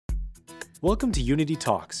Welcome to Unity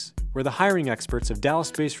Talks, where the hiring experts of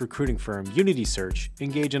Dallas-based recruiting firm Unity Search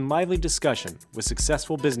engage in lively discussion with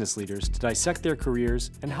successful business leaders to dissect their careers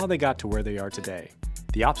and how they got to where they are today,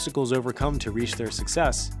 the obstacles overcome to reach their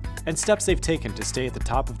success, and steps they've taken to stay at the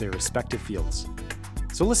top of their respective fields.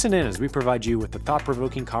 So listen in as we provide you with the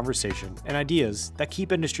thought-provoking conversation and ideas that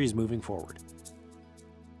keep industries moving forward.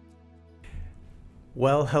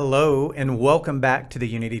 Well, hello, and welcome back to the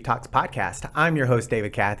Unity Talks podcast. I'm your host,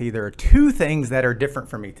 David Cathy. There are two things that are different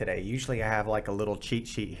for me today. Usually I have like a little cheat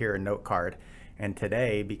sheet here, a note card. And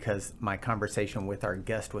today, because my conversation with our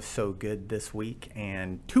guest was so good this week,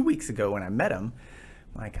 and 2 weeks ago when I met him,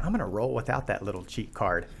 I'm like, I'm going to roll without that little cheat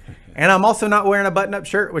card. And I'm also not wearing a button-up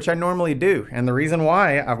shirt, which I normally do. And the reason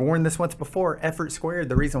why, I've worn this once before, effort squared.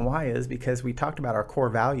 The reason why is because we talked about our core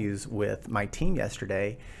values with my team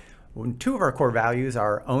yesterday. Two of our core values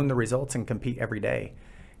are own the results and compete every day.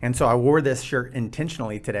 And so I wore this shirt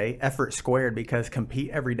intentionally today, effort squared, because compete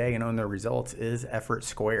every day and own the results is effort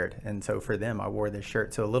squared. And so for them, I wore this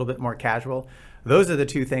shirt. So a little bit more casual. Those are the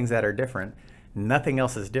two things that are different. Nothing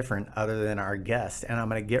else is different other than our guest. And I'm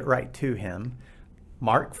going to get right to him.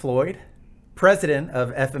 Mark Floyd, president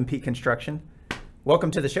of F&P Construction.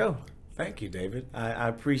 Welcome to the show. Thank you, David. I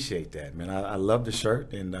appreciate that, man. I love the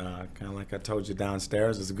shirt, and kind of like I told you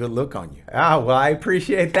downstairs, it's a good look on you. Well, I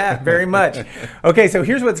appreciate that very much. Okay, so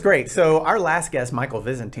here's what's great. So our last guest, Michael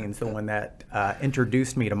Vizentine's the one that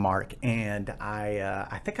introduced me to Mark, and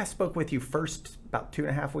I think I spoke with you first about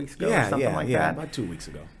 2.5 weeks ago or something like that. About 2 weeks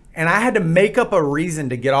ago. And I had to make up a reason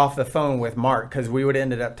to get off the phone with Mark because we would have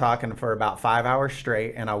ended up talking for about 5 hours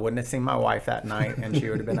straight, and I wouldn't have seen my wife that night, and she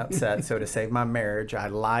would have been upset. So to save my marriage, I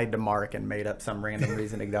lied to Mark and made up some random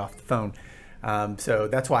reason to get off the phone. So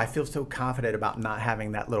that's why I feel so confident about not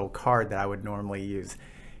having that little card that I would normally use.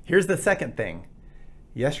 Here's the second thing.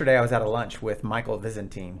 Yesterday I was at a lunch with Michael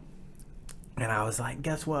Vizentine, and I was like,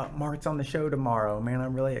 guess what? Mark's on the show tomorrow. Man,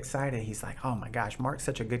 I'm really excited. He's like, oh my gosh, Mark's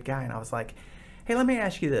such a good guy. And I was like, hey, let me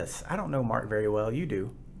ask you this. I don't know Mark very well. You do.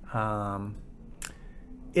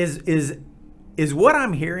 Is what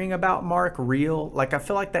I'm hearing about Mark real? Like, I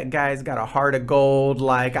feel like that guy's got a heart of gold.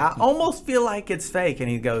 Like, I almost feel like it's fake. And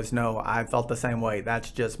he goes, no, I felt the same way. That's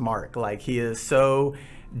just Mark. Like, he is so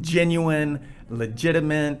genuine,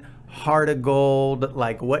 legitimate, heart of gold,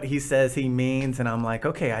 like what he says he means. And I'm like,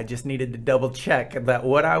 okay, I just needed to double check that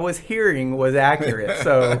what I was hearing was accurate.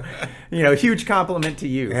 So, huge compliment to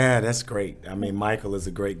you. Yeah, that's great. I mean, Michael is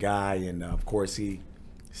a great guy, and of course he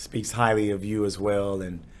speaks highly of you as well.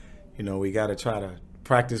 And, we got to try to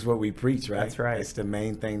practice what we preach, right? That's right. It's the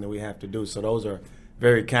main thing that we have to do. So those are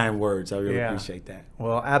very kind words. I really appreciate that.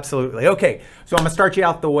 Well, absolutely. Okay, so I'm going to start you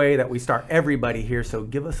out the way that we start everybody here. So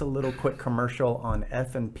give us a little quick commercial on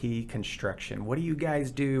F&P Construction. What do you guys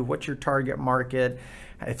do? What's your target market?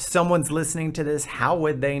 If someone's listening to this, how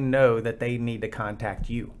would they know that they need to contact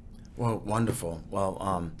you? Well, wonderful.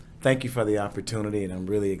 Well, thank you for the opportunity, and I'm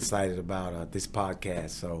really excited about this podcast.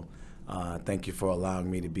 So thank you for allowing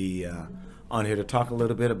me to be on here to talk a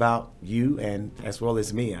little bit about you and as well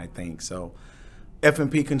as me, I think. So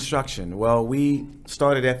F&P Construction. Well, we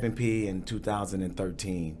started F&P in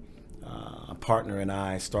 2013. A partner and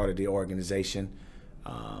I started the organization.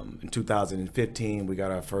 In 2015, we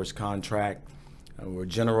got our first contract. We're a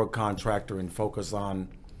general contractor and focus on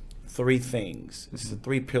three things. It's a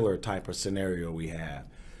three-pillar type of scenario we have.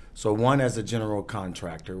 So one, as a general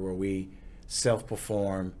contractor, where we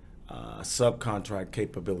self-perform subcontract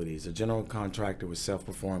capabilities. A general contractor with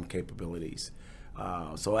self-perform capabilities.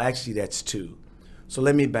 So actually, that's two. So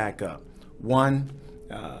let me back up. One,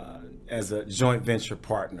 as a joint venture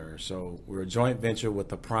partner. So we're a joint venture with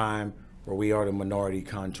the prime where we are the minority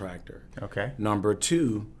contractor. Okay. Number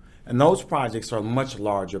two, and those projects are much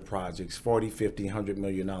larger projects, 40, 50, $100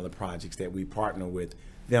 million projects that we partner with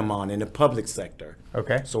them on in the public sector.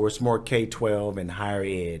 Okay. So it's more K-12 and higher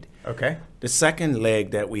ed. Okay. The second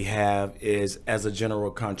leg that we have is as a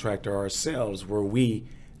general contractor ourselves, where we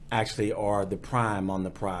actually are the prime on the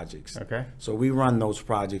projects. Okay. So we run those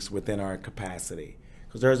projects within our capacity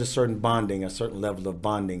because there's a certain bonding, a certain level of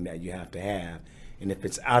bonding that you have to have. And if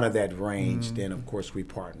it's out of that range, then of course we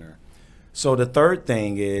partner. So the third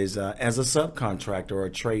thing is as a subcontractor or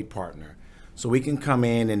a trade partner. So we can come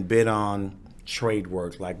in and bid on trade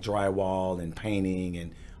work like drywall and painting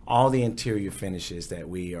and all the interior finishes that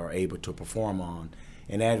we are able to perform on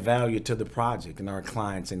and add value to the project and our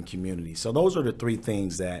clients and community. So those are the three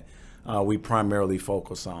things that we primarily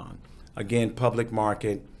focus on. Again, public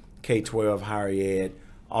market, K-12, higher ed,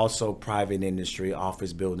 also private industry,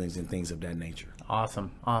 office buildings, and things of that nature.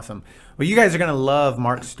 Awesome. Well, you guys are going to love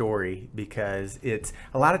Mark's story because it's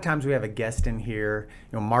a lot of times we have a guest in here.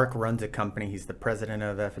 Mark runs a company. He's the president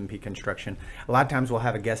of F&P Construction. A lot of times we'll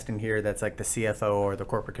have a guest in here that's like the CFO or the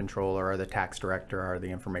corporate controller or the tax director or the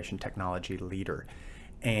information technology leader.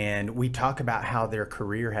 And we talk about how their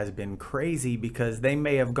career has been crazy because they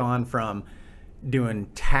may have gone from doing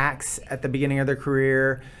tax at the beginning of their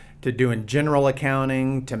career to doing general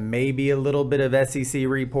accounting, to maybe a little bit of SEC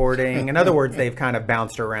reporting. In other words, they've kind of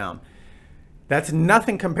bounced around. That's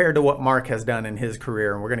nothing compared to what Mark has done in his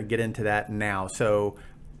career, and we're going to get into that now. So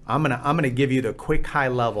I'm gonna give you the quick high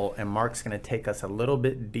level, and Mark's going to take us a little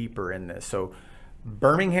bit deeper in this. So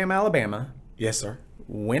Birmingham, Alabama. Yes, sir.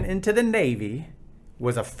 Went into the Navy,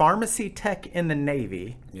 was a pharmacy tech in the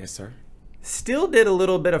Navy. Yes, sir. Still did a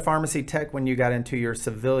little bit of pharmacy tech when you got into your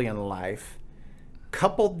civilian life.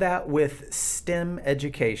 Coupled that with STEM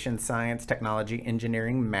education, science, technology,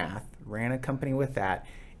 engineering, math, ran a company with that,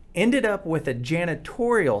 ended up with a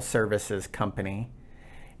janitorial services company,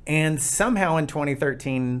 and somehow in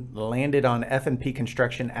 2013 landed on F&P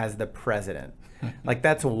Construction as the president. Like,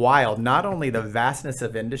 that's wild. Not only the vastness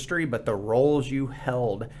of industry, but the roles you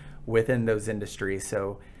held within those industries.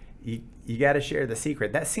 So you got to share the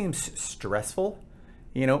secret. That seems stressful.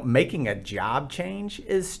 Making a job change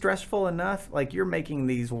is stressful enough. Like, you're making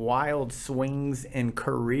these wild swings in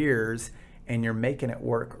careers and you're making it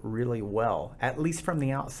work really well, at least from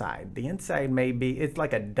the outside. The inside it's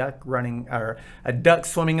like a duck running or a duck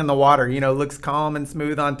swimming in the water, looks calm and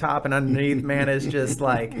smooth on top, and underneath, man, is just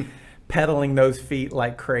like pedaling those feet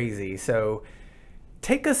like crazy. So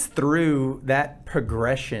take us through that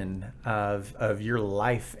progression of your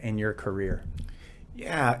life and your career.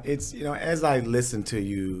 Yeah, it's, as I listen to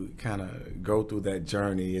you kind of go through that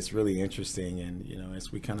journey, it's really interesting. And,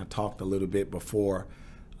 as we kind of talked a little bit before,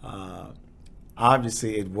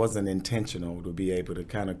 obviously it wasn't intentional to be able to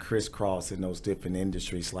kind of crisscross in those different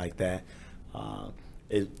industries like that.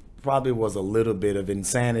 It probably was a little bit of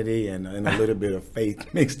insanity and a little bit of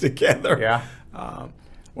faith mixed together. Yeah.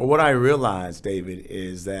 Well, what I realized, David,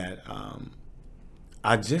 is that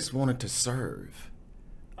I just wanted to serve.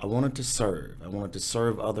 I wanted to serve. I wanted to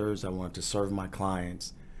serve others. I wanted to serve my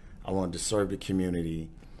clients. I wanted to serve the community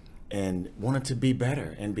and wanted to be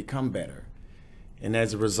better and become better. And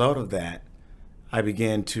as a result of that, I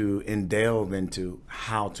began to delve into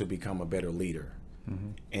how to become a better leader. Mm-hmm.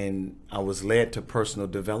 And I was led to personal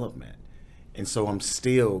development. And so I'm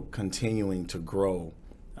still continuing to grow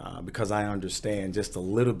because I understand just a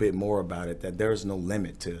little bit more about it, that there's no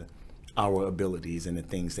limit to our abilities and the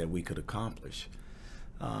things that we could accomplish.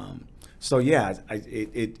 So yeah,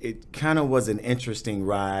 it kind of was an interesting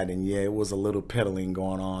ride, and yeah, it was a little pedaling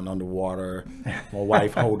going on underwater. My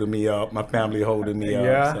wife holding me up, my family holding me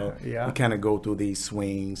up. So we kind of go through these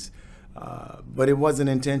swings, but it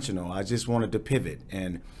wasn't intentional. I just wanted to pivot,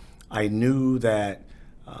 and I knew that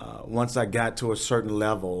once I got to a certain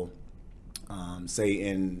level, say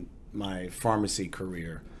in my pharmacy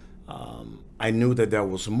career, I knew that there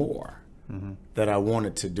was more. Mm-hmm. that I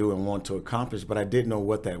wanted to do and want to accomplish, but I didn't know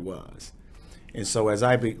what that was. And so as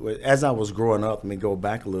I was growing up, let me go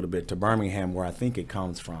back a little bit to Birmingham, where I think it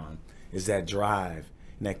comes from, is that drive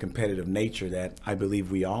and that competitive nature that I believe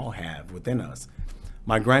we all have within us.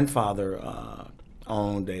 My grandfather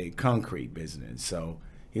owned a concrete business, so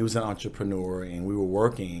he was an entrepreneur, and we were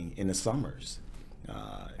working in the summers.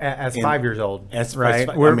 As 5 years old, right?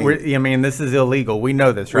 I mean, this is illegal. We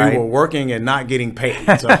know this, right? We were working and not getting paid.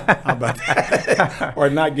 So how about that? Or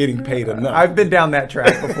not getting paid enough. I've been down that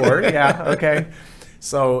track before. Yeah, okay.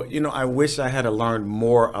 So, I wish I had learned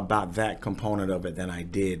more about that component of it than I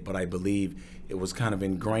did, but I believe it was kind of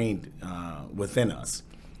ingrained within us.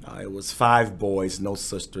 It was 5 boys, no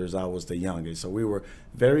sisters. I was the youngest. So we were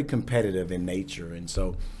very competitive in nature. And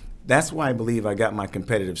so that's why I believe I got my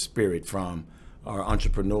competitive spirit from. Our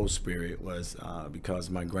entrepreneurial spirit was because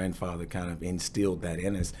my grandfather kind of instilled that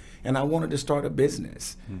in us, and I wanted to start a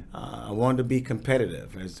business. I wanted to be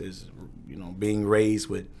competitive. As being raised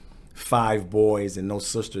with 5 boys and no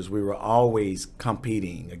sisters, we were always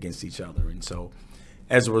competing against each other. And so,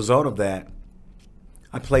 as a result of that,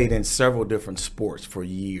 I played in several different sports for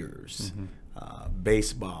years: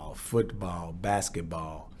 baseball, football,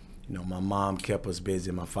 basketball. My mom kept us busy.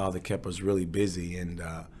 My father kept us really busy, and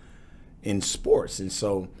in sports. And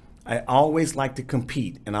so I always like to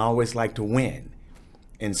compete, and I always like to win.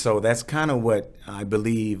 And so that's kind of what I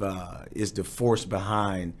believe is the force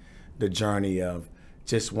behind the journey of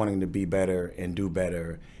just wanting to be better and do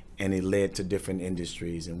better. And it led to different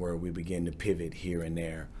industries and where we began to pivot here and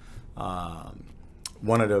there.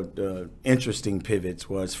 one of the interesting pivots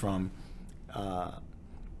was from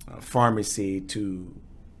pharmacy to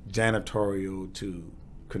janitorial to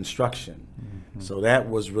construction. Mm-hmm. So that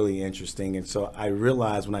was really interesting. And so I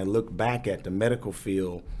realized when I look back at the medical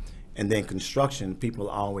field and then construction, people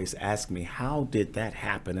always ask me, how did that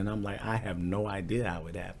happen? And I'm like, I have no idea how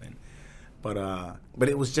it happened. But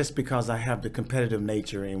it was just because I have the competitive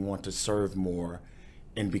nature and want to serve more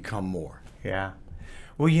and become more. Yeah.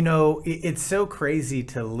 Well, you know, it's so crazy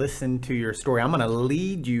to listen to your story. I'm going to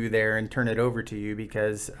lead you there and turn it over to you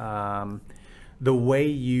because the way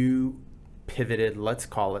you pivoted, let's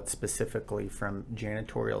call it specifically, from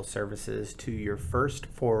janitorial services to your first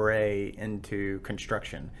foray into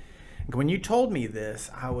construction. When you told me this,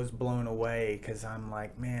 I was blown away because I'm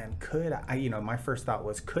like, man, could I, you know, my first thought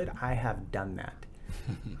was, could I have done that?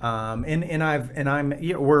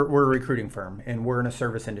 We're a recruiting firm and we're in a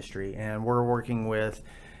service industry and we're working with,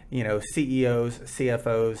 you know, CEOs,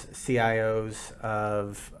 CFOs, CIOs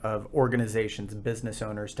of organizations, business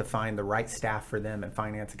owners to find the right staff for them in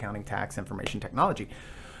finance, accounting, tax, information technology.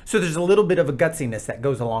 So there's a little bit of a gutsiness that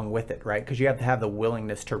goes along with it, right? Because you have to have the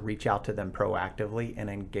willingness to reach out to them proactively and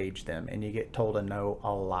engage them. And you get told a no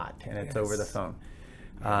a lot, and it's over the phone.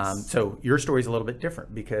 So your story is a little bit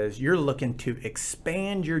different because you're looking to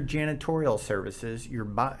expand your janitorial services.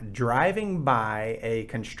 You're driving by a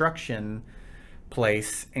construction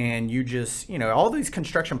place and you just, you know, all these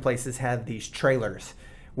construction places have these trailers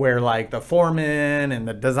where like the foreman and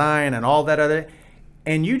the design and all that other,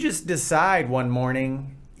 and you just decide one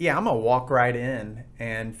morning, yeah, I'm gonna walk right in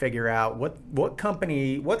and figure out what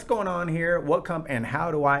company, what's going on here, and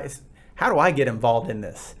how do I get involved in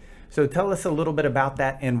this? So tell us a little bit about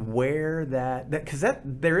that and where that because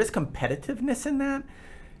there is competitiveness in that,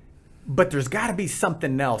 but there's got to be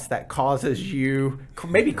something else that causes you,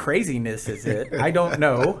 maybe craziness is it? I don't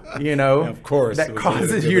know, you know. Of course. That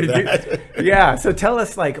causes you to do. Yeah. So tell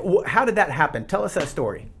us, like, how did that happen? Tell us that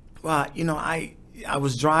story. Well, you know, I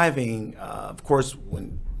was driving, of course,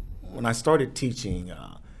 when I started teaching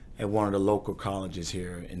at one of the local colleges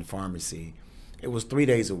here in pharmacy, it was 3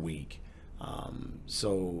 days a week.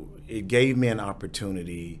 So it gave me an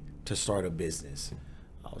opportunity to start a business.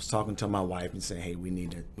 I was talking to my wife and saying, hey, we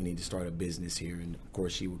need to start a business here. And of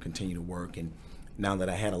course she would continue to work. And now that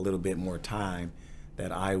I had a little bit more time,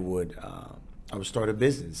 that I would start a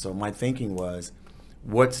business. So my thinking was,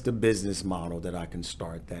 what's the business model that I can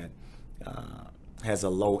start that has a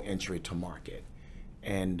low entry to market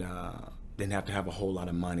and didn't have to have a whole lot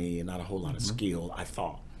of money and not a whole lot of skill, I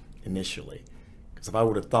thought initially. Because if I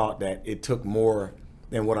would have thought that it took more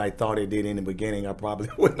than what I thought it did in the beginning, I probably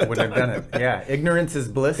wouldn't have done it. Yeah, ignorance is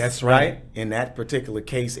bliss. That's right. In that particular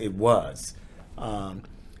case, it was.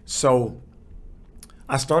 So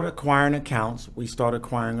I started acquiring accounts. We started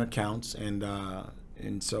acquiring accounts, and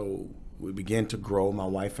so we began to grow. My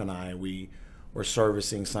wife and I, we were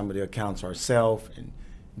servicing some of the accounts ourselves, and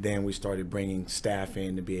then we started bringing staff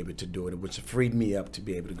in to be able to do it, which freed me up to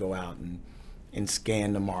be able to go out and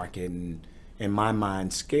scan the market and, in my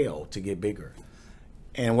mind, scale to get bigger.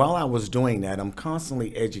 And while I was doing that, I'm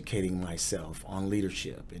constantly educating myself on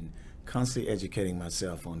leadership and constantly educating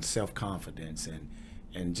myself on self-confidence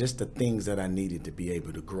and just the things that I needed to be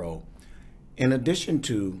able to grow. In addition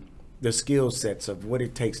to the skill sets of what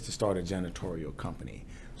it takes to start a janitorial company.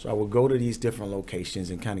 So I would go to these different locations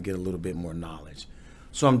and kind of get a little bit more knowledge.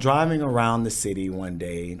 So I'm driving around the city one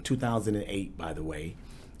day, in 2008, by the way.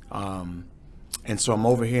 And so I'm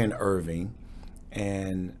over here in Irving.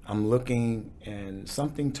 And I'm looking, and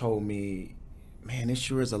something told me, man, this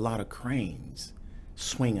sure is a lot of cranes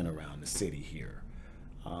swinging around the city here.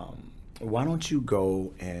 Why don't you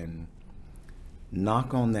go and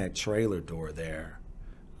knock on that trailer door there,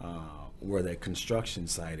 where that construction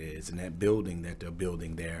site is, and that building that they're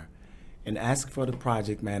building there, and ask for the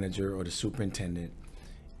project manager or the superintendent,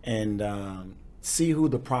 and see who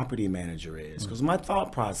the property manager is. Because my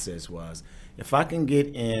thought process was, if I can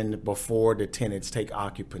get in before the tenants take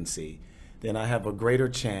occupancy, then I have a greater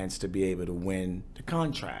chance to be able to win the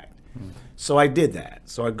contract. So I did that.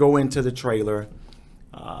 So I go into the trailer,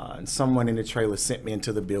 and someone in the trailer sent me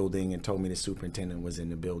into the building and told me the superintendent was in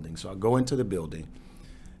the building. So I go into the building.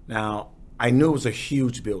 Now, I knew it was a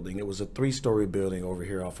huge building. It was a 3-story building over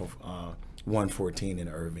here off of 114 in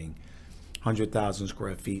Irving, 100,000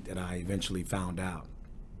 square feet that I eventually found out.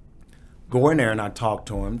 Go in there and I talked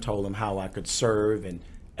to him, told him how I could serve and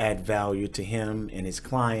add value to him and his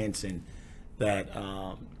clients, and that,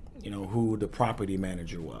 who the property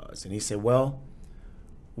manager was. And he said, well,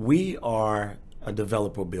 we are a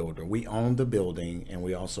developer builder. We own the building and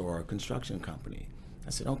we also are a construction company. I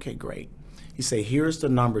said, okay, great. He said, here's the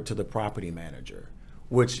number to the property manager.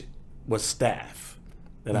 which was staff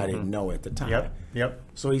that I didn't know at the time. Yep.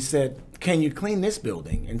 So he said, can you clean this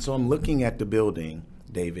building? And so I'm looking at the building,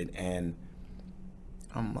 David, and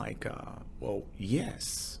I'm like, well,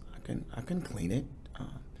 yes, I can clean it,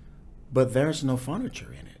 but there's no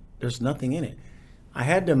furniture in it. There's nothing in it. I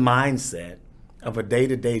had the mindset of a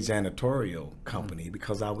day-to-day janitorial company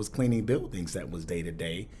because I was cleaning buildings that was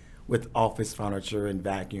day-to-day with office furniture and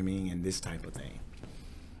vacuuming and this type of thing.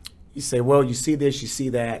 You say, well, you see this, you see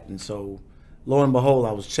that, and so lo and behold,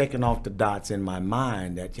 I was checking off the dots in my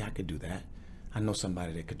mind that, yeah, I could do that. I know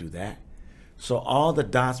somebody that could do that. So all the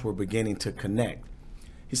dots were beginning to connect.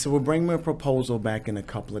 He said, well, bring me a proposal back in a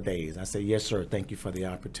couple of days. I said, yes, sir. Thank you for the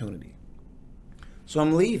opportunity. So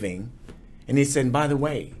I'm leaving, and he said, by the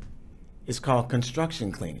way, it's called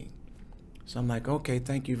construction cleaning. So I'm like, okay,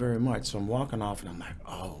 thank you very much. So I'm walking off, and I'm like,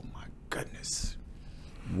 oh, my goodness.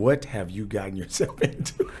 What have you gotten yourself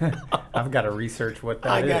into? I've got to research what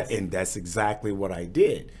that is. And that's exactly what I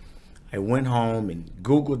did. I went home and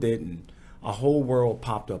Googled it, and a whole world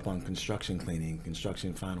popped up on construction cleaning,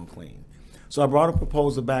 construction final clean. So I brought a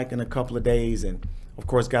proposal back in a couple of days and, of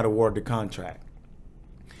course, got awarded the contract.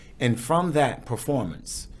 And from that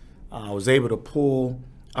performance, I was able to pull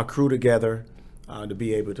a crew together to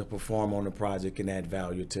be able to perform on the project and add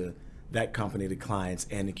value to that company, the clients,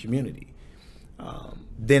 and the community.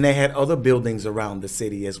 Then they had other buildings around the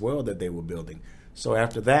city as well that they were building. So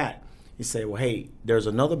after that, he said, well, hey, there's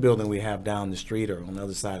another building we have down the street or on the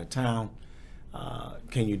other side of town.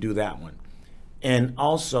 Can you do that one? And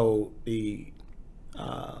also the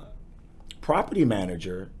property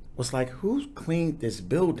manager was like, who cleaned this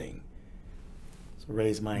building? So I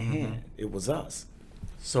raised my hand. It was us.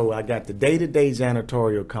 So I got the day-to-day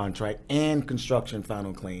janitorial contract and construction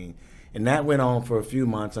final clean. And that went on for a few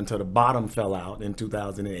months until the bottom fell out in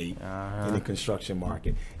 2008 in the construction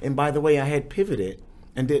market. And by the way, I had pivoted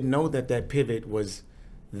and didn't know that pivot was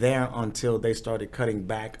there until they started cutting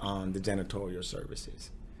back on the janitorial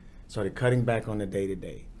services. Started cutting back on the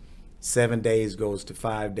day-to-day. 7 days goes to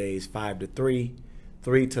 5 days, 5 to 3,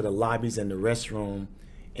 3 to the lobbies and the restroom,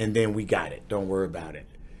 and then we got it. Don't worry about it.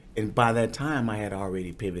 And by that time, I had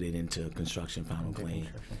already pivoted into construction final clean.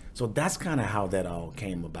 So that's kind of how that all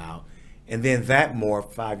came about. And then that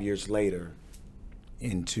morphed 5 years later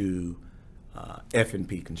into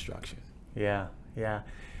F&P construction. Yeah.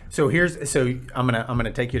 So I'm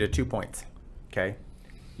gonna take you to 2 points. Okay,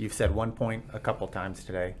 you've said 1 point a couple times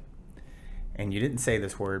today, and you didn't say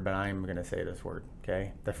this word, but I'm gonna say this word.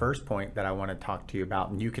 Okay, the first point that I want to talk to you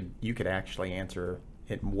about, and you could actually answer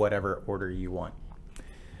it in whatever order you want.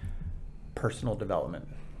 Personal development,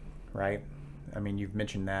 right? I mean, you've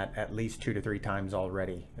mentioned that at least 2 to 3 times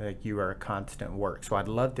already. Like, you are a constant work. So I'd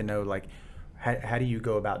love to know, like, how do you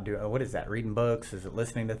go about doing, what is that? Reading books? Is it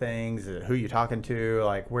listening to things? Is it who you talking to?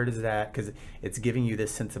 Like, where does that, because it's giving you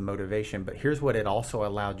this sense of motivation. But here's what it also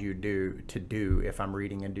allowed you to do, if I'm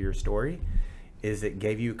reading into your story, is it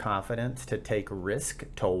gave you confidence to take risk,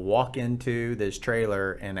 to walk into this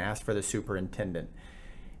trailer and ask for the superintendent.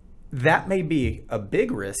 That may be a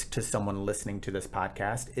big risk to someone listening to this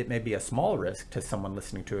podcast. It may be a small risk to someone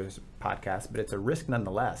listening to this podcast, but it's a risk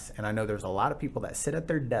nonetheless. And I know there's a lot of people that sit at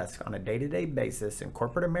their desk on a day-to-day basis in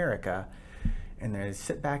corporate America, and they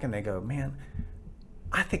sit back and they go, man,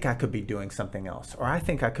 I think I could be doing something else, or I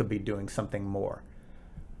think I could be doing something more.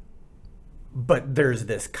 But there's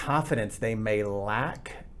this confidence they may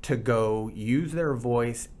lack to go use their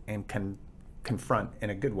voice and confront in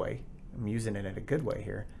a good way. I'm using it in a good way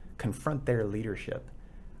here. Confront their leadership.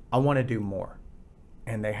 I want to do more.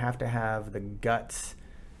 And they have to have the guts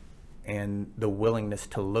and the willingness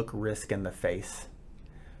to look risk in the face.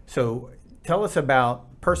 So tell us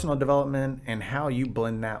about personal development and how you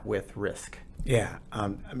blend that with risk. Yeah, I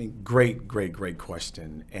mean, great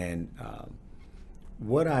question. And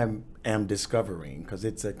what I am discovering, because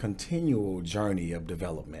it's a continual journey of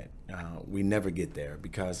development, we never get there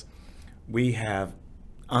because we have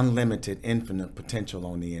unlimited, infinite potential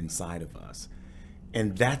on the inside of us.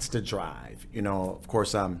 And that's the drive. You know, of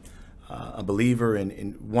course, I'm a believer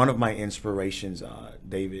in one of my inspirations,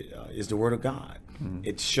 David, is the Word of God.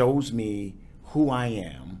 It shows me who I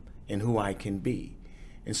am and who I can be.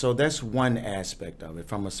 And so that's one aspect of it.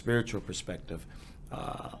 From a spiritual perspective,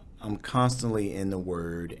 I'm constantly in the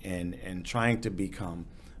Word and trying to become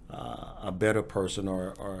a better person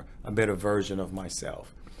or a better version of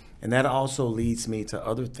myself. And that also leads me to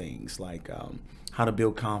other things like how to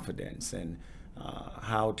build confidence and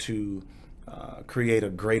how to create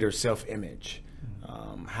a greater self-image,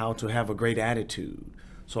 how to have a great attitude.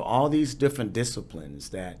 So all these different disciplines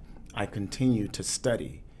that I continue to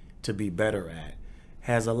study to be better at.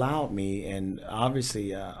 has allowed me and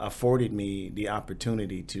obviously afforded me the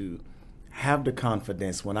opportunity to have the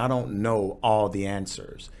confidence when I don't know all the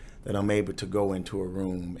answers, that I'm able to go into a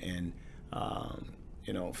room and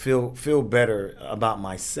feel better about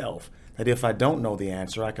myself. That if I don't know the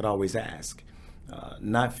answer, I could always ask,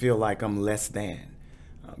 not feel like I'm less than.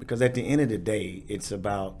 Because at the end of the day, it's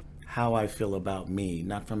about how I feel about me,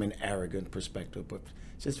 not from an arrogant perspective, but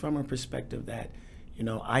just from a perspective that,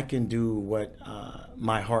 I can do what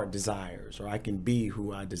my heart desires, or I can be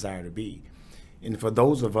who I desire to be. And for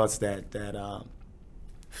those of us that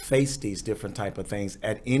face these different type of things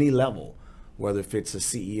at any level, whether if it's a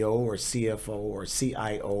CEO or CFO or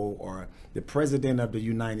CIO or the President of the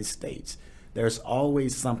United States, there's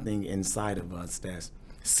always something inside of us that's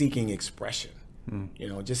seeking expression.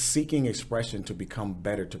 Just seeking expression to become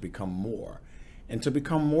better, to become more. And to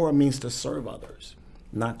become more means to serve others,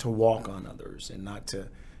 not to walk on others, and not to,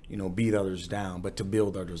 beat others down, but to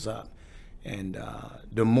build others up. And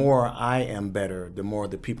the more I am better, the more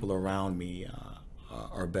the people around me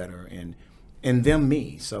are better, and them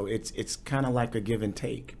me. So it's kind of like a give and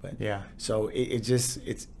take. But yeah. So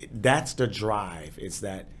that's the drive. It's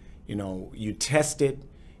that, you test it,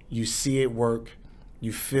 you see it work,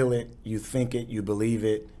 you feel it, you think it, you believe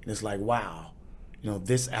it, and it's like, wow,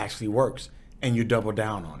 this actually works, and you double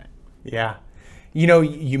down on it. Yeah.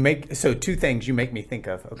 Two things you make me think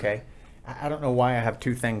of, okay? I don't know why I have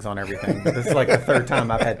two things on everything, but this is like the third time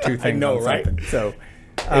I've had two things on something. Right? So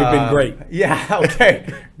they've been great. Yeah,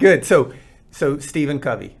 okay, good. So Stephen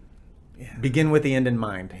Covey, begin with the end in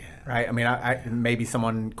mind, right? I mean, I maybe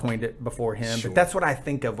someone coined it before him, but that's what I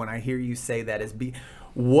think of when I hear you say that is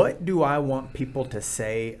what do I want people to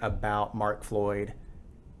say about Mark Floyd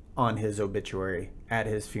on his obituary, at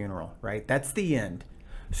his funeral, right? That's the end.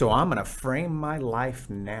 So I'm going to frame my life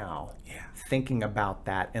now thinking about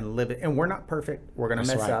that and live it. And we're not perfect. We're going to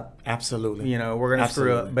mess up. Absolutely. We're going to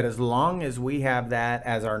screw up. But as long as we have that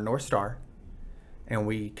as our North Star and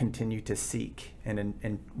we continue to seek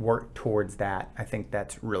and work towards that, I think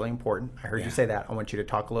that's really important. I heard you say that. I want you to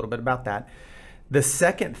talk a little bit about that. The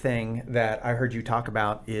second thing that I heard you talk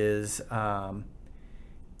about is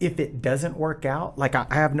if it doesn't work out, like I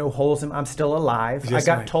have no holes I'm still alive. Yes, I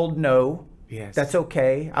got told no. Yes. That's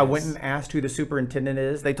okay. Yes. I went and asked who the superintendent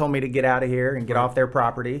is. They told me to get out of here and get off their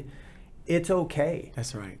property. It's okay.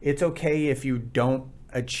 That's right. It's okay if you don't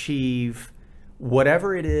achieve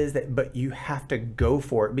whatever it is but you have to go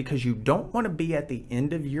for it, because you don't want to be at the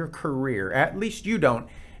end of your career. At least you don't.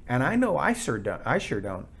 And I know I sure don't. I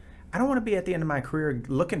don't want to be at the end of my career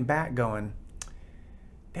looking back going,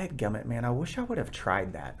 dadgummit, man, I wish I would have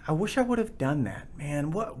tried that. I wish I would have done that.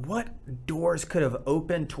 Man, what doors could have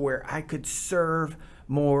opened to where I could serve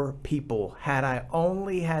more people had I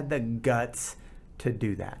only had the guts to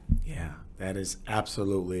do that? Yeah, that is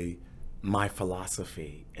absolutely my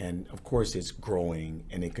philosophy. And of course it's growing,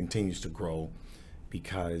 and it continues to grow,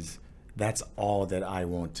 because that's all that I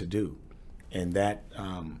want to do. And that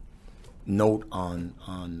note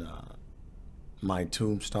on my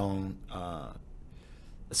tombstone,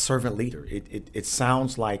 servant leader. It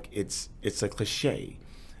sounds like it's a cliche,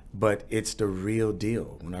 but it's the real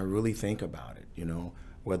deal when I really think about it.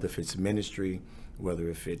 Whether if it's ministry, whether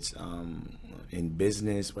if it's in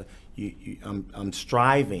business, but I'm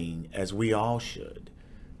striving, as we all should,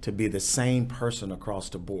 to be the same person across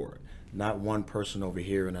the board, not one person over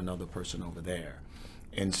here and another person over there.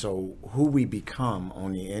 And so who we become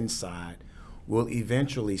on the inside will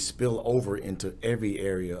eventually spill over into every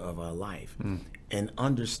area of our life. And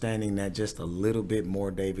understanding that just a little bit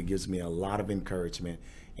more, David, gives me a lot of encouragement,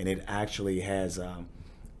 and it actually has,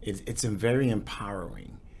 it's very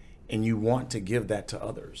empowering, and you want to give that to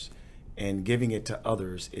others, and giving it to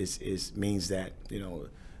others means that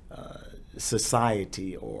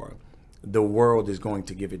society or the world is going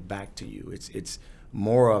to give it back to you. It's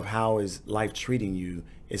more of how is life treating you.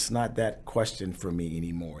 It's not that question for me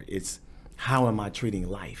anymore. It's how am I treating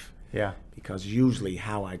life? Yeah. Because usually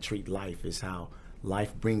how I treat life is how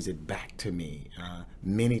life brings it back to me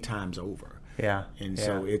many times over. Yeah. And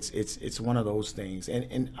so it's one of those things.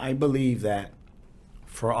 And I believe that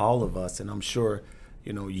for all of us, and I'm sure,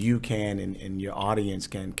 you can and your audience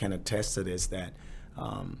can attest to this, that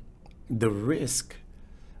the risk,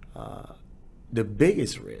 the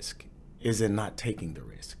biggest risk is in not taking the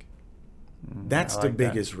risk. That's the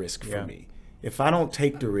biggest risk for me. If I don't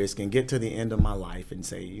take the risk and get to the end of my life and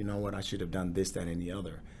say, you know what, I should have done this, that, and the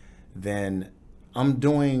other, then I'm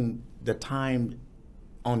doing the time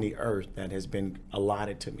on the earth that has been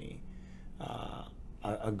allotted to me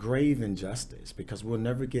a grave injustice, because we'll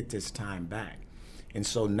never get this time back. And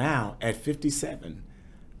so now at 57,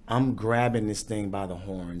 I'm grabbing this thing by the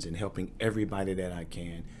horns and helping everybody that I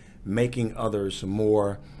can, making others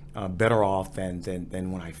more better off than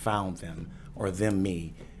when I found them, or them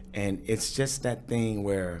me. And it's just that thing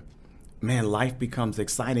where, man, life becomes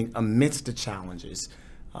exciting amidst the challenges.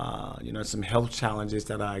 Some health challenges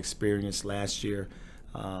that I experienced last year,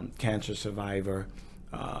 cancer survivor,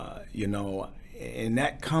 and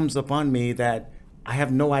that comes upon me that I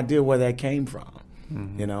have no idea where that came from,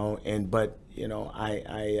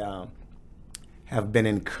 I have been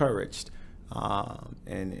encouraged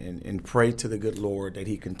and pray to the good Lord that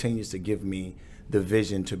he continues to give me the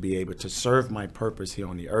vision to be able to serve my purpose here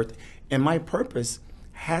on the earth. And my purpose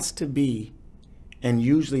has to be, and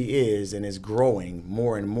usually is, and is growing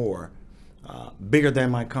more and more, bigger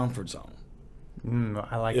than my comfort zone.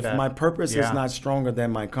 I like if that. If my purpose is not stronger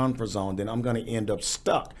than my comfort zone, then I'm going to end up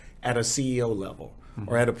stuck at a CEO level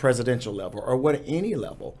or at a presidential level or any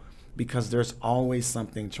level, because there's always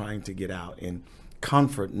something trying to get out. And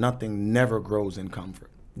comfort, nothing never grows in comfort.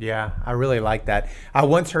 Yeah, I really like that. I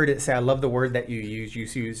once heard it say, I love the word that you use. You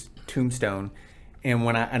use tombstone. And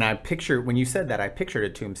when you said that, I pictured a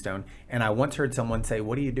tombstone. And I once heard someone say,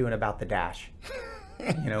 what are you doing about the dash?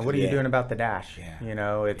 What are you doing about the dash?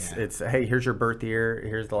 Yeah. It's hey, here's your birth year,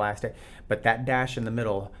 here's the last day. But that dash in the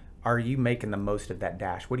middle, are you making the most of that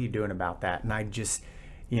dash? What are you doing about that? And I just,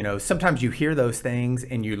 sometimes you hear those things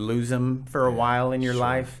and you lose them for a while in your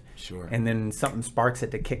life. Sure. And then something sparks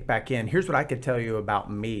it to kick back in. Here's what I could tell you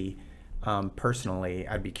about me personally.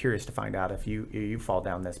 I'd be curious to find out if you fall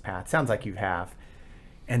down this path. Sounds like you have.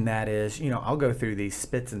 And that is, I'll go through these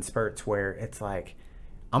spits and spurts where it's like,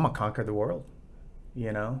 I'm going to conquer the world.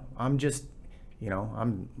 I'm just,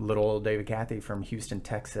 I'm little old David Cathy from Houston,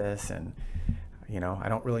 Texas. And, I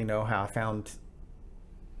don't really know how I found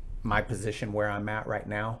my position where I'm at right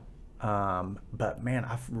now. But man,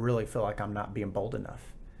 I really feel like I'm not being bold enough.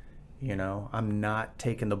 I'm not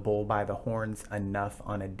taking the bull by the horns enough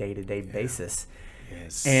on a day-to-day basis.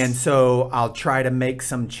 Yes. And so I'll try to make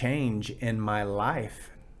some change in my life.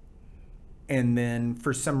 And then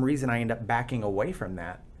for some reason, I end up backing away from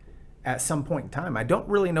that at some point in time. I don't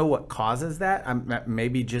really know what causes that.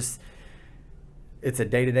 Maybe just it's a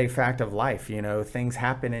day-to-day fact of life. Things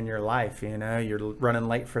happen in your life. You're running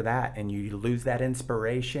late for that and you lose that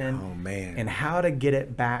inspiration. Oh, man. And how to get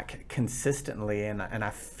it back consistently. And I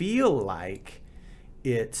feel like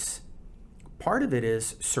it's part of it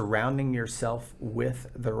is surrounding yourself with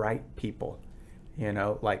the right people.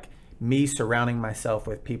 Like me surrounding myself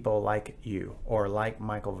with people like you or like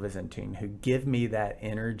Michael Vizentine, who give me that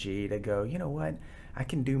energy to go, you know what, I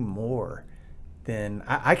can do more than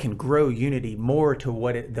I can grow Unity more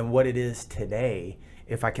to than what it is today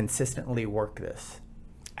if I consistently work this.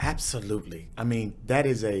 Absolutely. I mean, that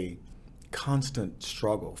is a constant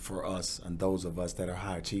struggle for us and those of us that are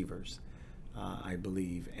high achievers, I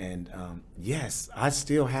believe. And yes, I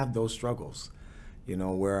still have those struggles,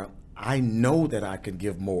 where I know that I could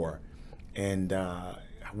give more. And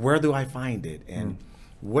where do I find it? And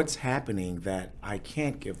what's happening that I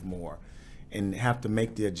can't give more and have to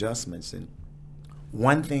make the adjustments? And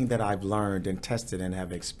one thing that I've learned and tested and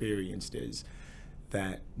have experienced is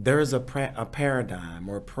that there is a paradigm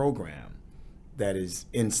or a program that is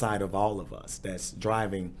inside of all of us that's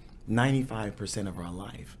driving 95% of our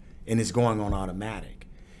life, and it's going on automatic.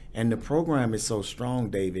 And the program is so strong,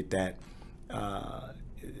 David, that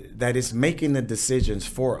it's making the decisions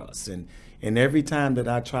for us. And every time that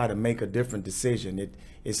I try to make a different decision,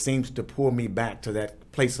 it seems to pull me back to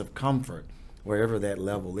that place of comfort, wherever that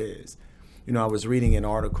level is. I was reading an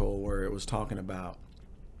article where it was talking about,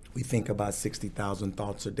 we think about 60,000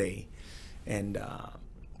 thoughts a day. And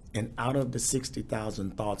out of the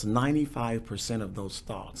 60,000 thoughts, 95% of those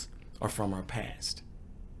thoughts are from our past.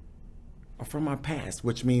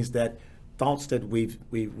 Which means that thoughts that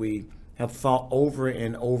we have thought over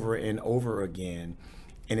and over and over again,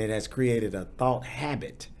 and it has created a thought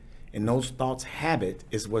habit. And those thoughts habit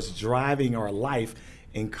is what's driving our life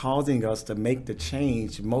and causing us to make the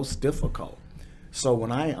change most difficult. So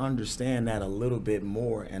when I understand that a little bit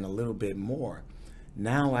more,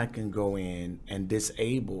 now I can go in and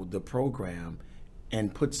disable the program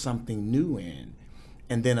and put something new in,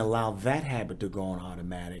 and then allow that habit to go on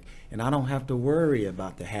automatic. And I don't have to worry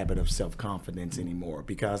about the habit of self-confidence anymore,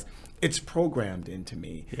 because it's programmed into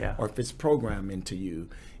me, or if it's programmed into you.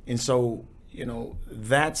 And so,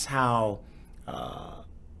 that's how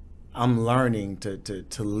I'm learning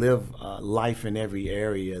to live life in every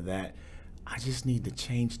area that I just need to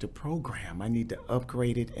change the program. I need to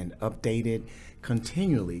upgrade it and update it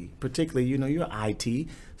continually. Particularly, your IT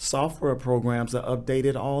software programs are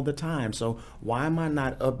updated all the time. So why am I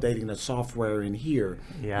not updating the software in here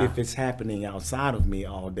if it's happening outside of me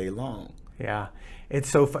all day long? Yeah. It's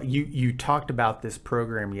so fun. You talked about this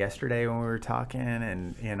program yesterday when we were talking,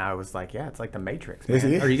 and I was like, yeah, it's like the Matrix,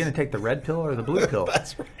 man. Are you going to take the red pill or the blue pill?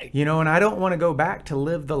 That's right. And I don't want to go back to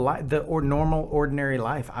live the normal, ordinary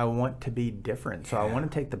life. I want to be different. So I want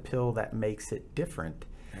to take the pill that makes it different.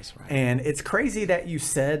 That's right. And it's crazy that you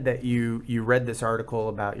said that you read this article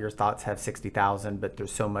about your thoughts have 60,000, but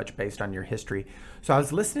there's so much based on your history. So I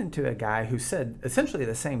was listening to a guy who said essentially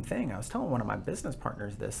the same thing. I was telling one of my business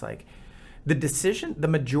partners this, like, the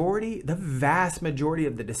vast majority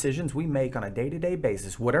of the decisions we make on a day-to-day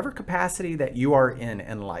basis, whatever capacity that you are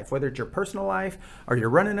in life, whether it's your personal life or you're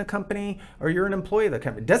running a company or you're an employee of the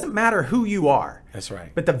company, it doesn't matter who you are. That's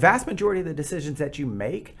right. But the vast majority of the decisions that you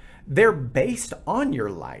make, they're based on your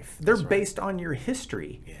life. They're based on your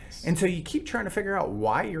history. Yes. And so you keep trying to figure out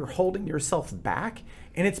why you're holding yourself back.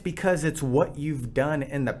 And it's because it's what you've done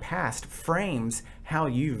in the past frames how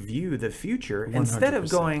you view the future 100%. Instead of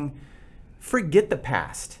going, forget the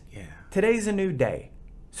past. Yeah. Today's a new day.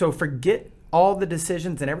 So forget all the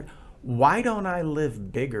decisions and why don't I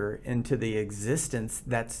live bigger into the existence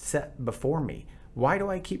that's set before me? Why do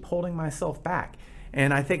I keep holding myself back?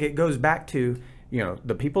 And I think it goes back to,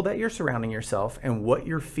 the people that you're surrounding yourself and what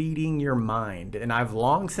you're feeding your mind. And I've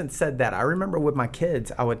long since said that. I remember with my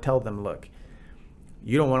kids, I would tell them, look,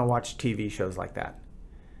 you don't want to watch TV shows like that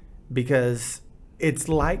because it's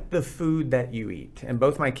like the food that you eat. And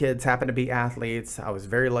both my kids happen to be athletes. I was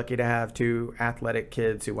very lucky to have two athletic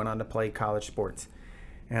kids who went on to play college sports.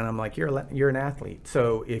 And I'm like, you're an athlete.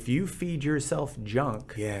 So if you feed yourself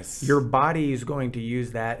junk, yes, your body is going to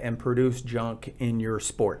use that and produce junk in your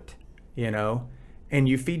sport, And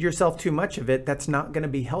you feed yourself too much of it, that's not going to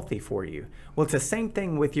be healthy for you. Well, it's the same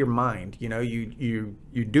thing with your mind. You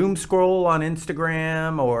doom scroll on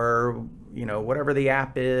Instagram or whatever the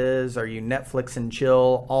app is, or you Netflix and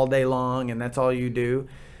chill all day long and that's all you do.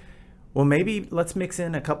 Well, maybe let's mix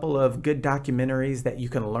in a couple of good documentaries that you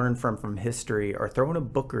can learn from history, or throw in a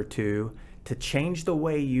book or two to change the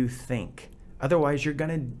way you think. Otherwise, you're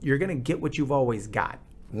gonna get what you've always got.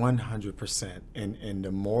 100%. And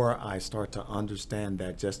the more I start to understand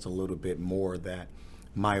that just a little bit more, that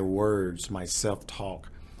my words, my self-talk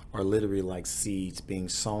are literally like seeds being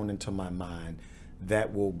sown into my mind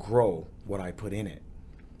that will grow what I put in it.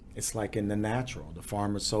 It's like in the natural, the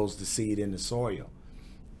farmer sows the seed in the soil.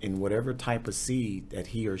 In whatever type of seed that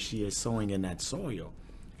he or she is sowing in that soil,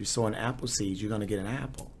 if you're sowing apple seeds, you're going to get an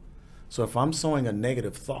apple. So if I'm sowing a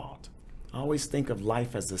negative thought, I always think of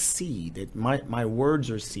life as a seed. My words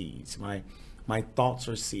are seeds. My thoughts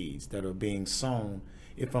are seeds that are being sown.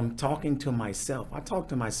 If I'm talking to myself, I talk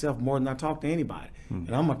to myself more than I talk to anybody.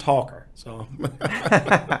 And I'm a talker. So,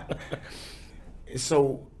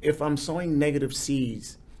 so if I'm sowing negative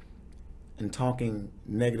seeds and talking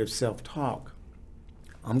negative self-talk,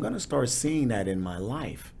 I'm going to start seeing that in my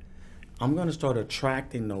life. I'm going to start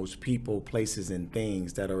attracting those people, places, and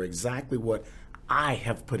things that are exactly what I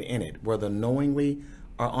have put in it, whether knowingly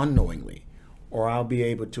or unknowingly. Or I'll be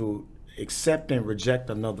able to accept and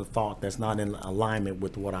reject another thought that's not in alignment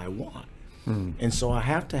with what I want. And so I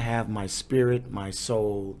have to have my spirit, my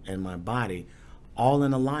soul, and my body all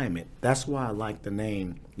in alignment. That's why I like the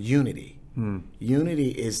name Unity. Unity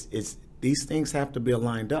is these things have to be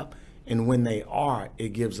aligned up. And when they are, it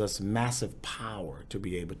gives us massive power to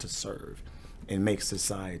be able to serve and make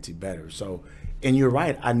society better. So, and you're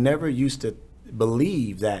right, I never used to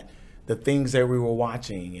believe that the things that we were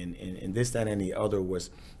watching and this, that, and the other was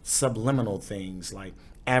subliminal things like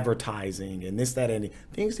advertising and this, that, and the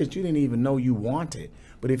things that you didn't even know you wanted.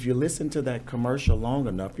 But if you listen to that commercial long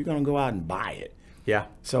enough, you're going to go out and buy it. Yeah.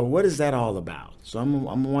 So what is that all about? So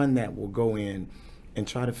I'm one that will go in and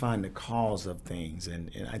try to find the cause of things.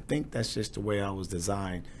 And I think that's just the way I was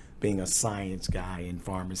designed, being a science guy in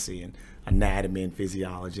pharmacy and anatomy and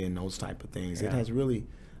physiology and those type of things. Yeah. It has really,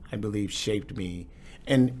 I believe, shaped me.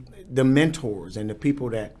 And the mentors and the people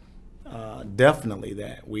that definitely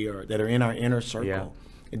that are in our inner circle. Yeah.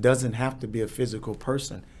 It doesn't have to be a physical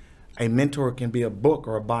person. A mentor can be a book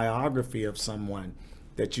or a biography of someone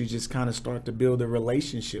that you just kind of start to build a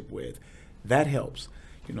relationship with. That helps.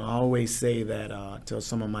 I always say that to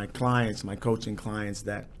some of my clients, my coaching clients,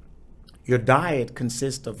 that your diet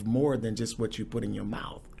consists of more than just what you put in your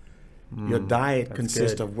mouth. Your diet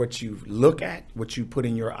consists of what you look at, what you put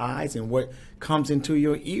in your eyes, and what comes into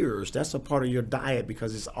your ears. That's a part of your diet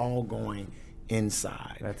because it's all going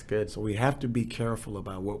inside. That's good. So we have to be careful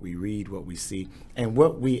about what we read, what we see, and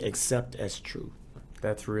what we accept as true.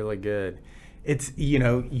 That's really good. It's,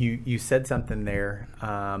 you said something there.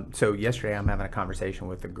 So yesterday I'm having a conversation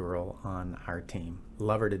with a girl on our team.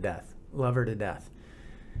 Love her to death.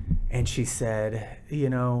 And she said, I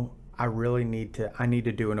need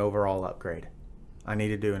to do an overall upgrade. I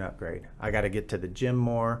got to get to the gym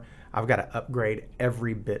more. I've got to upgrade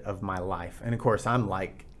every bit of my life. And of course, I'm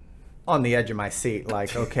like on the edge of my seat,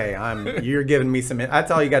 like, okay, you're giving me some, that's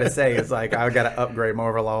all you got to say is like, I've got to upgrade my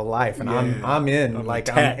overall life. And I'm in, like,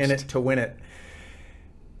 attached. I'm in it to win it.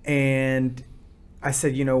 And I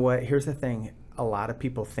said, you know what, here's the thing. A lot of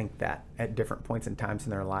people think that at different points in times in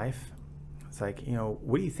their life. It's like,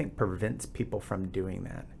 what do you think prevents people from doing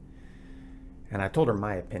that? And I told her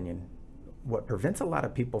my opinion. What prevents a lot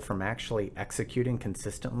of people from actually executing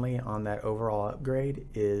consistently on that overall upgrade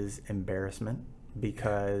is embarrassment,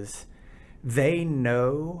 because they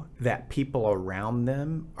know that people around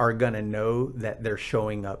them are going to know that they're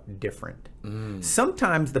showing up different.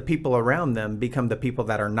 Sometimes the people around them become the people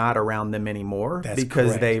that are not around them anymore. That's because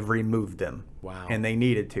correct. They've removed them. Wow. And they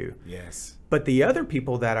needed to. Yes. But the other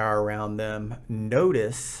people that are around them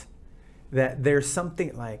notice that there's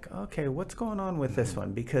something like, okay, what's going on with this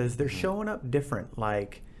one? Because they're showing up different.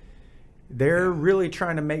 Like, they're really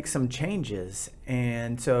trying to make some changes.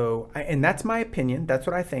 And so, and that's my opinion. That's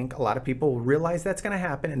what I think. A lot of people realize that's going to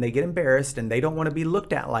happen and they get embarrassed and they don't want to be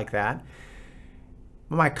looked at like that.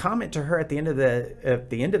 My comment to her at the end of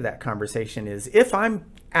that conversation is, if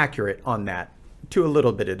I'm accurate on that to a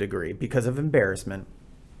little bit of degree because of embarrassment,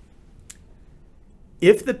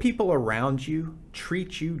 if the people around you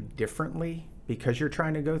treat you differently because you're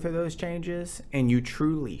trying to go through those changes and you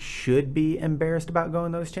truly should be embarrassed about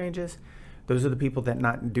going those changes, those are the people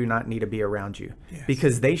that do not need to be around you. Yes.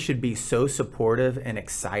 Because they should be so supportive and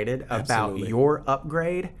excited about your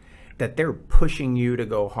upgrade that they're pushing you to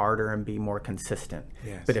go harder and be more consistent.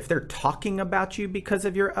 Yes. But if they're talking about you because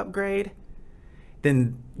of your upgrade,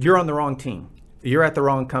 then you're on the wrong team. You're at the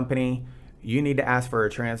wrong company. You need to ask for a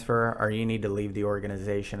transfer, or you need to leave the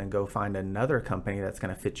organization and go find another company that's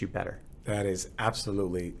going to fit you better. That is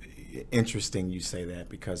absolutely interesting you say that,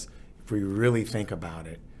 because if we really think about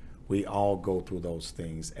it, we all go through those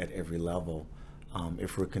things at every level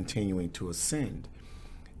if we're continuing to ascend.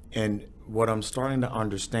 And what I'm starting to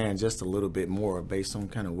understand just a little bit more based on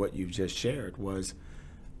kind of what you've just shared was,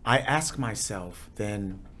 I ask myself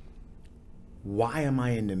then, why am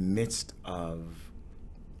I in the midst of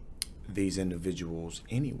these individuals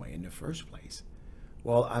anyway in the first place?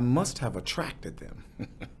 Well, I must have attracted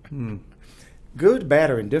them. Good,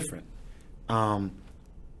 bad, or indifferent.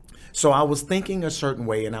 So I was thinking a certain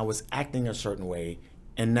way and I was acting a certain way,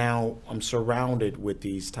 and now I'm surrounded with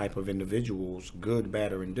these type of individuals, good,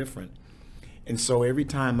 bad, or indifferent. And so every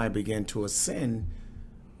time I begin to ascend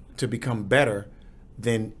to become better,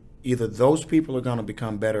 then either those people are going to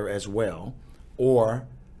become better as well, or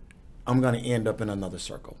I'm going to end up in another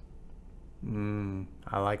circle.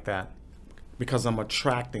 I like that. Because I'm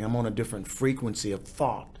on a different frequency of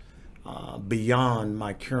thought beyond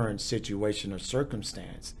my current situation or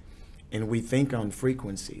circumstance. And we think on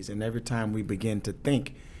frequencies, and every time we begin to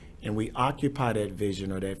think and we occupy that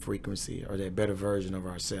vision or that frequency or that better version of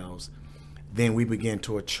ourselves, then we begin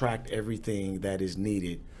to attract everything that is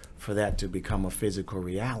needed for that to become a physical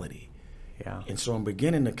reality. Yeah. And so I'm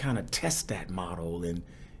beginning to kind of test that model, and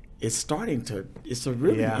it's a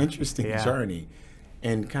really interesting journey,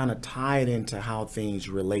 and kind of tie it into how things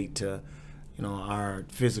relate to, our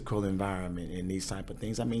physical environment and these type of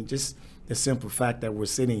things. I mean, just the simple fact that we're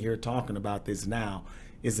sitting here talking about this now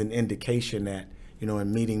is an indication that,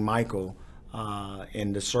 in meeting Michael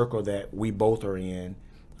in the circle that we both are in,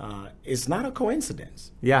 it's not a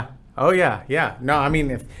coincidence. Yeah. Oh, yeah. Yeah. No, I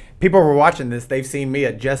mean, if people were watching this, they've seen me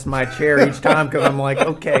adjust my chair each time because I'm like,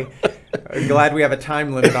 okay, glad we have a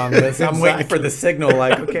time limit on this. I'm waiting for the signal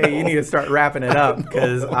like, okay, you need to start wrapping it up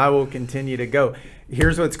because I will continue to go.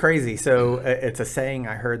 Here's what's crazy. So it's a saying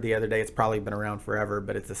I heard the other day. It's probably been around forever,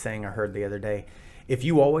 but it's a saying I heard the other day. If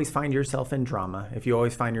you always find yourself in drama, if you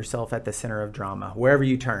always find yourself at the center of drama, wherever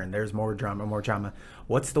you turn, there's more drama, more drama.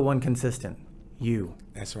 What's the one consistent? You.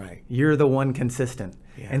 That's right. You're the one consistent.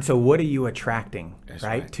 Yeah. And so what are you attracting? That's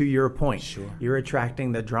right? To your point. Sure. You're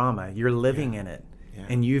attracting the drama. You're living in it. Yeah.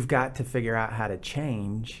 And you've got to figure out how to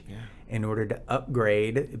change in order to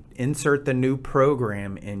upgrade, insert the new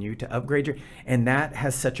program in you to upgrade and that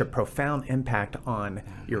has such a profound impact on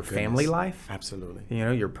your family life. Absolutely.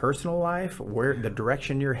 Your personal life, where the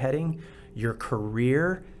direction you're heading, your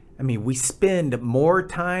career. I mean, we spend more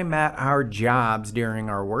time at our jobs during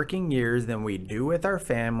our working years than we do with our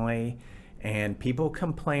family And people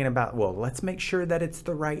complain about, well, let's make sure that it's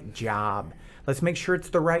the right job. Let's make sure it's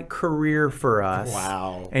the right career for us.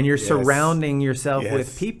 Wow. And you're Yes. surrounding yourself Yes.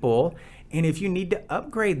 with people. And if you need to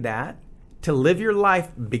upgrade that to live your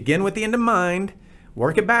life, begin with the end in mind,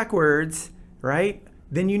 work it backwards, right?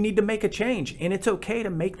 Then you need to make a change. And it's okay to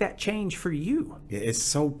make that change for you. Yeah, it's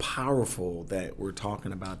so powerful that we're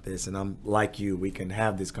talking about this. And I'm like you, we can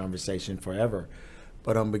have this conversation forever.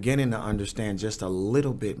 But I'm beginning to understand just a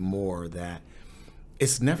little bit more that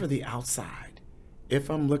it's never the outside. If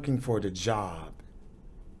I'm looking for the job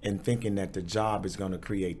and thinking that the job is going to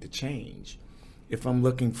create the change, if I'm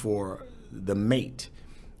looking for the mate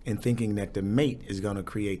and thinking that the mate is going to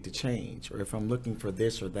create the change, or if I'm looking for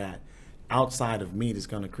this or that outside of me that's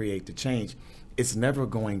going to create the change, it's never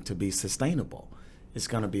going to be sustainable. It's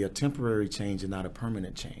going to be a temporary change and not a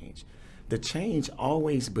permanent change. The change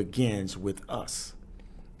always begins with us.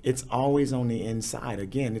 It's always on the inside.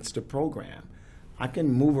 Again, it's the program. I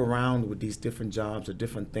can move around with these different jobs or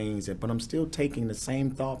different things, but I'm still taking the same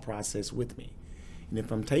thought process with me. And if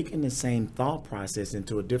I'm taking the same thought process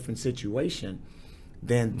into a different situation,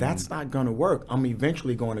 then that's not going to work. I'm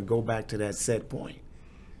eventually going to go back to that set point.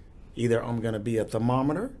 Either I'm going to be a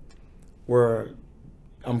thermometer where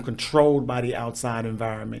I'm controlled by the outside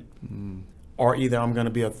environment, or either I'm going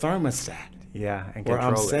to be a thermostat. Yeah, and Where I'm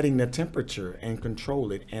control it. setting the temperature and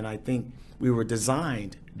control it. And I think we were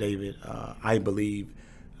designed, David, I believe,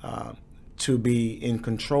 to be in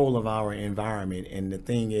control of our environment. And the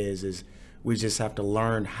thing is we just have to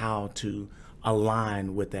learn how to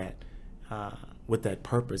align with that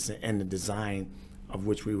purpose and the design of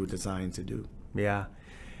which we were designed to do. Yeah.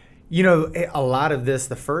 You know, a lot of this,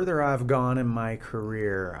 the further I've gone in my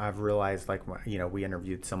career, I've realized, like, you know, we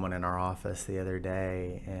interviewed someone in our office the other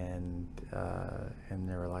day, and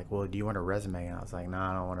they were like, well, do you want a resume? And I was like, no,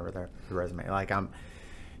 I don't want a resume. Like,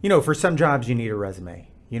 you know, for some jobs, you need a resume.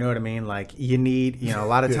 You know what I mean? Like, you need, you know, a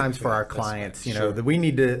lot of times for our clients, you know, that we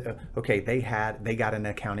need to, okay, they got an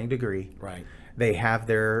accounting degree. Right. They have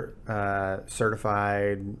their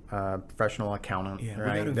certified professional accountant, Yeah, we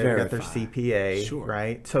right? gotta They've got their verify. CPA, Sure.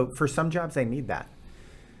 right? So for some jobs, they need that.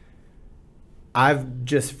 I've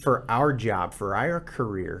just, for our job, for our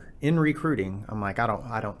career in recruiting, I'm like, I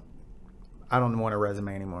don't want a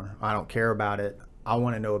resume anymore. I don't care about it. I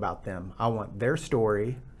want to know about them. I want their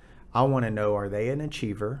story. I want to know, are they an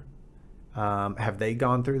achiever? Have they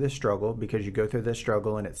gone through this struggle? Because you go through this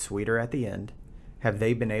struggle and it's sweeter at the end. Have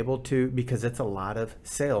they been able to, because it's a lot of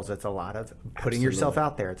sales, it's a lot of putting yourself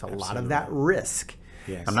out there, it's a lot of that risk.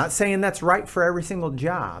 Yes. I'm not saying that's right for every single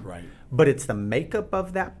job, Right. but it's the makeup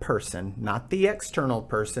of that person, not the external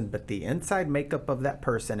person, but the inside makeup of that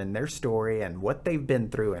person and their story and what they've been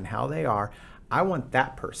through and how they are. I want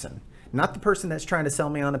that person, not the person that's trying to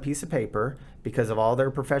sell me on a piece of paper because of all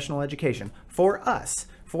their professional education. For us,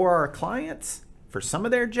 for our clients, for some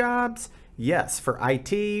of their jobs, yes, for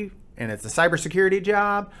IT, and it's a cybersecurity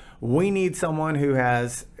job, we need someone who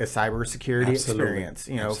has a cybersecurity experience,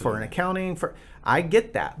 you know, for an accounting, I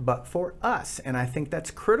get that, but for us, and I think that's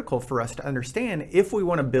critical for us to understand if we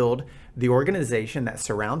want to build the organization that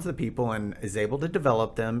surrounds the people and is able to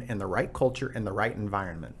develop them in the right culture and the right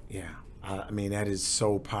environment. Yeah. I mean, that is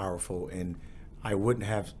so powerful. And I wouldn't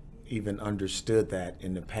have even understood that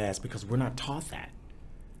in the past because we're not taught that.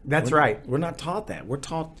 That's right. We're not taught that. We're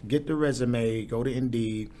taught get the resume, go to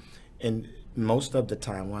Indeed, and most of the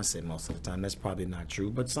time, well, I say most of the time, that's probably not true,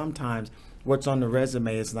 but sometimes what's on the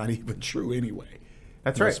resume is not even true anyway.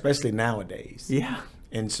 That's You know, right. especially nowadays. Yeah.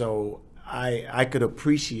 And so I could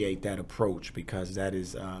appreciate that approach because that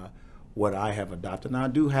is what I have adopted. Now, I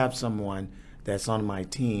do have someone that's on my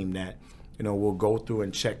team that, you know, will go through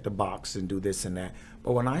and check the box and do this and that.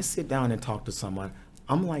 But when I sit down and talk to someone,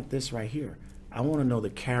 I'm like this right here. I want to know the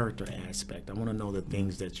character aspect. I want to know the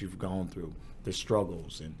things that you've gone through, the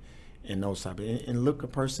struggles and those type of, and look a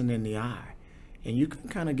person in the eye. And you can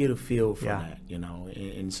kind of get a feel for that, you know.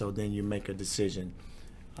 And so then you make a decision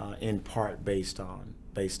in part based on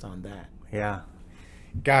that. Yeah.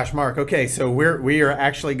 Gosh, Mark. Okay, so we are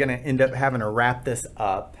actually going to end up having to wrap this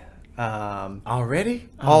up. Already?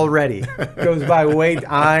 Already goes by way.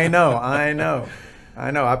 I know.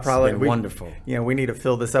 I probably It's been wonderful. You know, we need to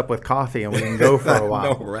fill this up with coffee and we can go for a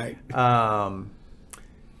while. No, right?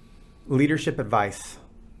 Leadership advice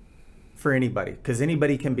for anybody, because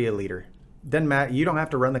anybody can be a leader. Doesn't matter. You don't have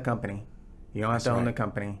to run the company. You don't have to own the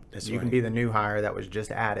company. You can be the new hire that was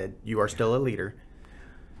just added. You are still a leader.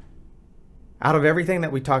 Out of everything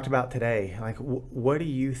that we talked about today, like what do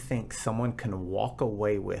you think someone can walk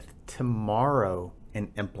away with tomorrow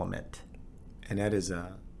and implement? And that is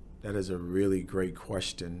a really great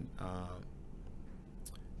question.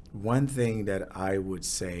 One thing that I would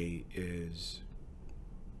say is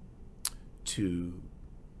to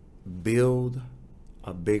build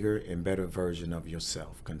a bigger and better version of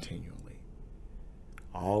yourself continually.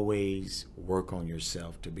 Always work on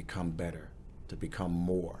yourself to become better, to become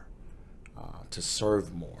more, to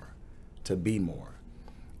serve more, to be more.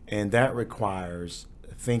 And that requires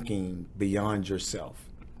thinking beyond yourself.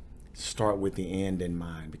 Start with the end in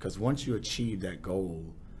mind, because once you achieve that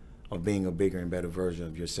goal of being a bigger and better version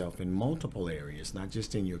of yourself in multiple areas, not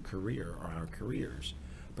just in your career or our careers,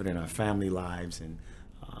 but in our family lives and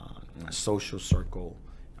our social circle,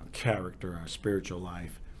 our character, our spiritual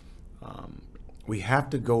life, we have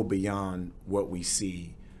to go beyond what we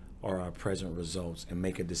see or our present results and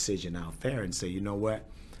make a decision out there and say, you know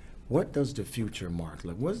what does the future Mark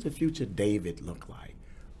look? What does the future David look like?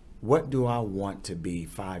 What do I want to be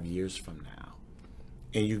 5 years from now?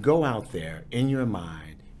 And you go out there in your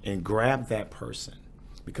mind and grab that person,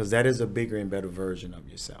 because that is a bigger and better version of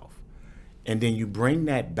yourself. And then you bring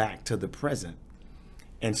that back to the present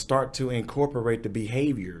and start to incorporate the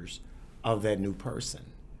behaviors of that new person.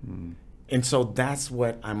 Mm. And so that's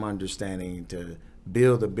what I'm understanding, to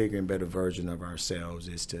build a bigger and better version of ourselves,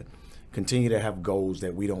 is to continue to have goals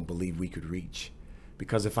that we don't believe we could reach.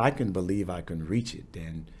 Because if I can believe I can reach it,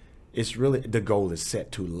 then it's really, the goal is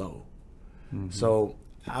set too low. Mm-hmm. So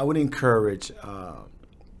I would encourage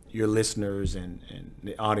your listeners and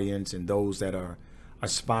the audience and those that are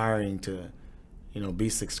aspiring to, be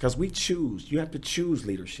successful. Because you have to choose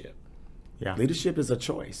leadership. Yeah. Leadership is a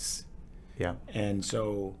choice. Yeah. And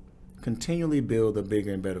so continually build a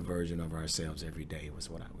bigger and better version of ourselves every day was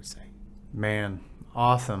what I would say. Man,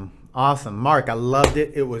 awesome. Awesome. Mark, I loved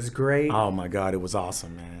it. It was great. Oh, my God. It was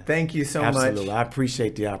awesome, man. Thank you so much. Absolutely. I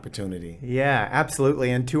appreciate the opportunity. Yeah,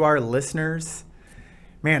 absolutely. And to our listeners,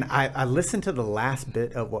 man, I listened to the last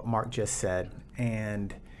bit of what Mark just said,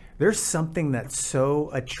 and there's something that's so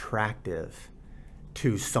attractive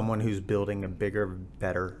to someone who's building a bigger,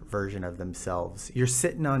 better version of themselves. You're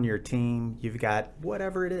sitting on your team. You've got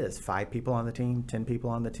whatever it is, 5 people on the team, 10 people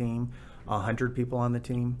on the team, 100 people on the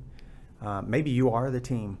team. Maybe you are the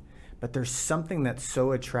team. But there's something that's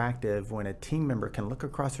so attractive when a team member can look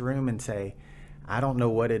across the room and say, I don't know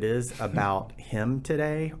what it is about him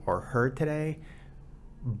today or her today,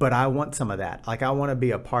 but I want some of that. Like, I want to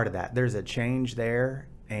be a part of that. There's a change there,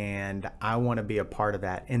 and I want to be a part of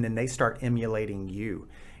that. And then they start emulating you.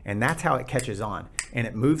 And that's how it catches on. And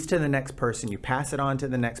it moves to the next person. You pass it on to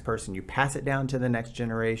the next person. You pass it down to the next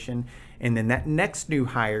generation. And then that next new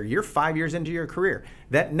hire, you're 5 years into your career.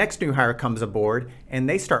 That next new hire comes aboard, and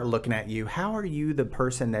they start looking at you. How are you the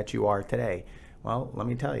person that you are today? Well, let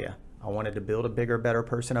me tell you, I wanted to build a bigger, better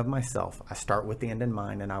person of myself. I start with the end in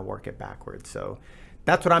mind, and I work it backwards. So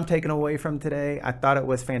that's what I'm taking away from today. I thought it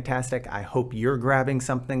was fantastic. I hope you're grabbing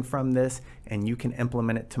something from this, and you can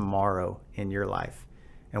implement it tomorrow in your life.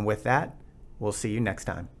 And with that, we'll see you next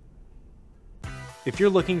time. If you're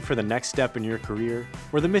looking for the next step in your career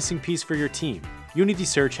or the missing piece for your team, Unity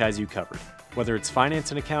Search has you covered. Whether it's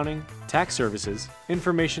finance and accounting, tax services,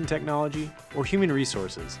 information technology, or human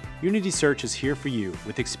resources, Unity Search is here for you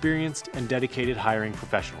with experienced and dedicated hiring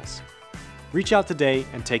professionals. Reach out today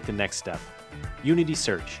and take the next step. Unity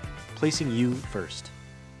Search, placing you first.